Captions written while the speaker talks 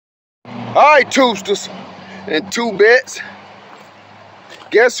Alright, Toosters and two bets.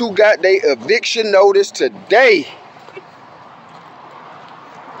 Guess who got their eviction notice today?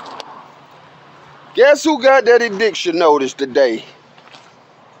 Guess who got that eviction notice today?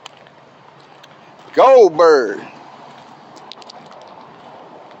 Goldberg.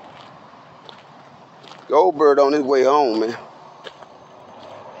 Goldberg on his way home, man.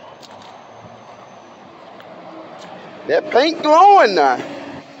 That paint glowing now.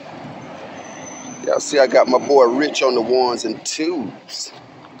 Y'all see I got my boy Rich on the ones and twos.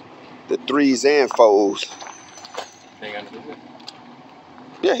 The threes and fours.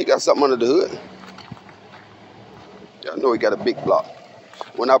 Yeah, he got something under the hood. Y'all know he got a big block.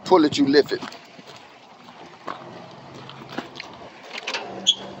 When I pull it, you lift it.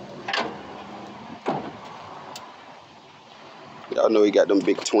 Y'all know he got them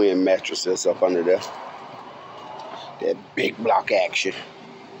big twin mattresses up under there. That big block action.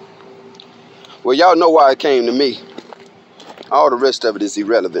 Well, y'all know why it came to me. All the rest of it is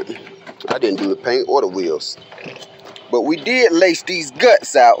irrelevant. I didn't do the paint or the wheels. But we did lace these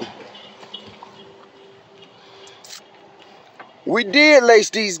guts out. We did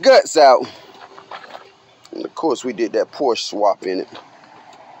lace these guts out. And of course we did that Porsche swap in it.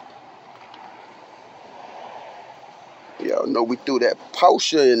 Y'all know we threw that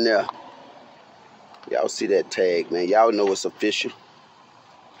Porsche in there. Y'all see that tag, man. Y'all know it's official.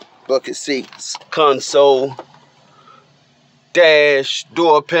 Bucket seats, console, dash,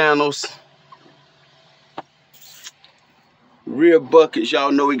 door panels, rear buckets.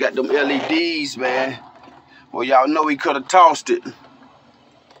 Y'all know we got them LEDs, man. Well, y'all know we could have tossed it.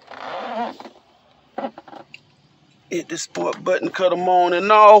 Hit the sport button, cut them on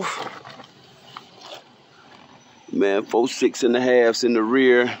and off. Man, 4 6.5s in the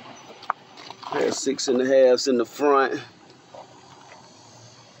rear. Had 6.5s in the front.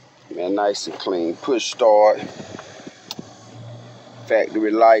 Man, nice and clean. Push start.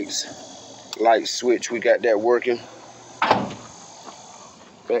 Factory lights. Light switch, we got that working.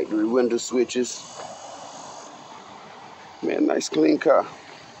 Factory window switches. Man, nice clean car.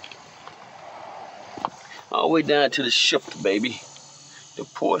 All the way down to the shifter, baby. The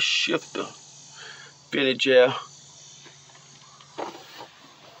Porsche shifter. Finish gel.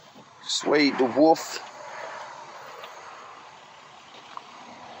 Suede the Wolf.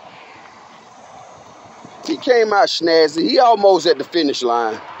 He came out snazzy. He almost at the finish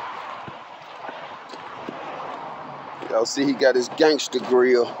line. Y'all see he got his gangster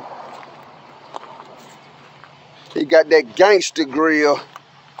grill. He got that gangster grill.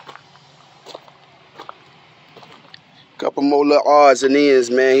 Couple more little odds and ends,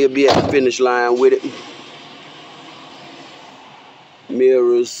 man. He'll be at the finish line with it.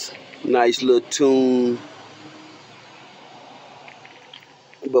 Mirrors. Nice little tune.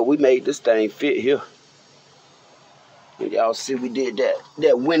 But we made this thing fit here. Y'all see we did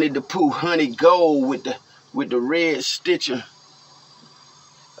that Winnie the Pooh honey gold with the red stitching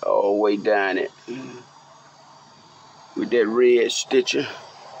all the way down it. With that red stitching.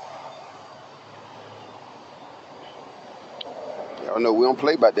 Y'all know we don't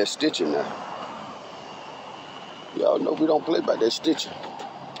play about that stitching now. Y'all know we don't play about that stitching.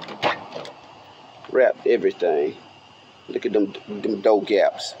 Wrapped everything. Look at them dough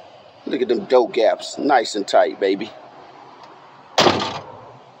gaps. Look at them dough gaps. Nice and tight, baby.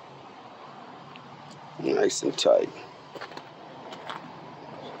 Nice and tight.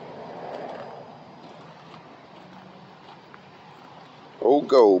 Old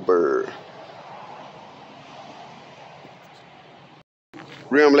Goldberg.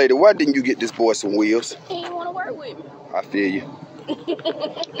 Rim lady, why didn't you get this boy some wheels? He didn't want to work with me. I feel you.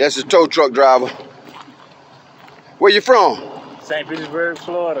 That's the tow truck driver. Where you from? St. Petersburg,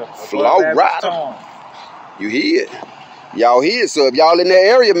 Florida. Florida. You hear it. Y'all hear it. So if y'all in that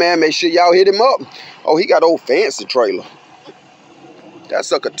area, man, make sure y'all hit him up. Oh, he got old fancy trailer. That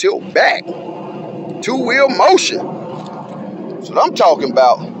sucker tilt back. 2-wheel motion. That's what I'm talking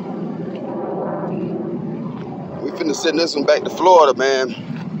about. We finna send this one back to Florida, man.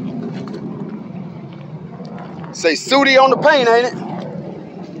 Say Sooty on the paint, ain't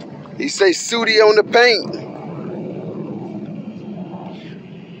it? He say Sooty on the paint.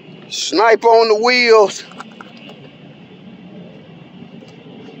 Sniper on the wheels.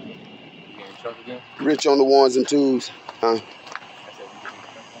 Rich on the ones and twos. Huh?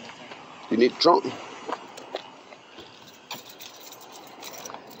 You need the trunk?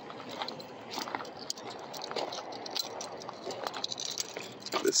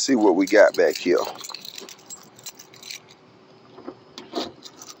 Let's see what we got back here.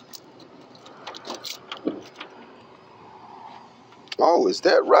 Oh, is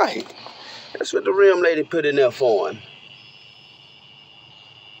that right? That's what the rim lady put in there for him.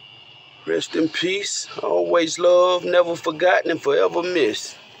 Rest in peace, always loved, never forgotten, and forever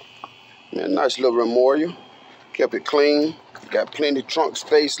missed. Man, nice little memorial. Kept it clean. Got plenty trunk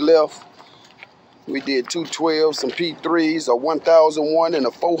space left. We did 212s, some P3s, a 1001, and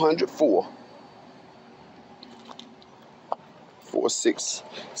a 404. 6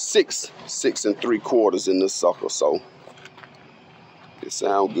 3/4 in this sucker, so it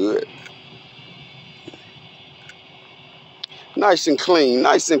sound good. Nice and clean,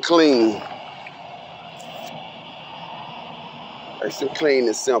 nice and clean. Nice and clean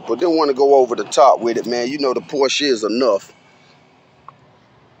and simple. Didn't want to go over the top with it, man. You know the Porsche is enough.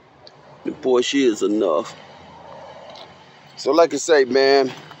 The Porsche is enough. So like I say,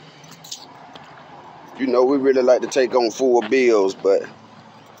 man, you know, we really like to take on full bills, but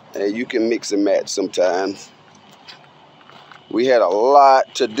hey, you can mix and match sometimes. We had a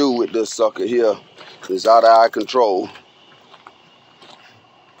lot to do with this sucker here. It's out of our control.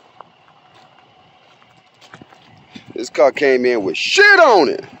 This car came in with shit on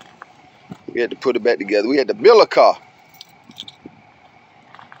it. We had to put it back together. We had to build a car.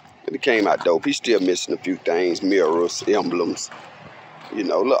 And it came out dope. He's still missing a few things, mirrors, emblems, you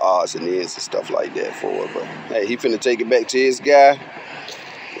know, little odds and ends and stuff like that for it. But hey, he finna take it back to his guy.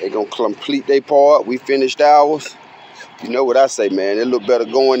 They gonna complete their part. We finished ours. You know what I say, man. It look better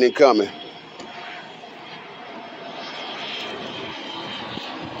going than coming.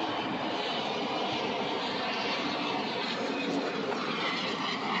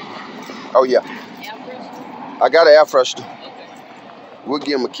 Oh yeah. I got an air freshener. We'll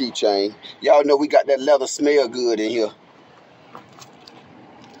give him a keychain. Y'all know we got that leather smell good in here.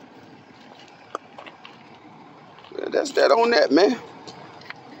 Yeah, that's that on that, man.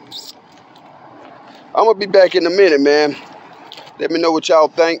 I'm gonna be back in a minute, man. Let me know what y'all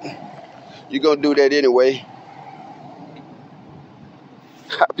think. You're gonna do that anyway.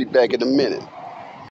 I'll be back in a minute.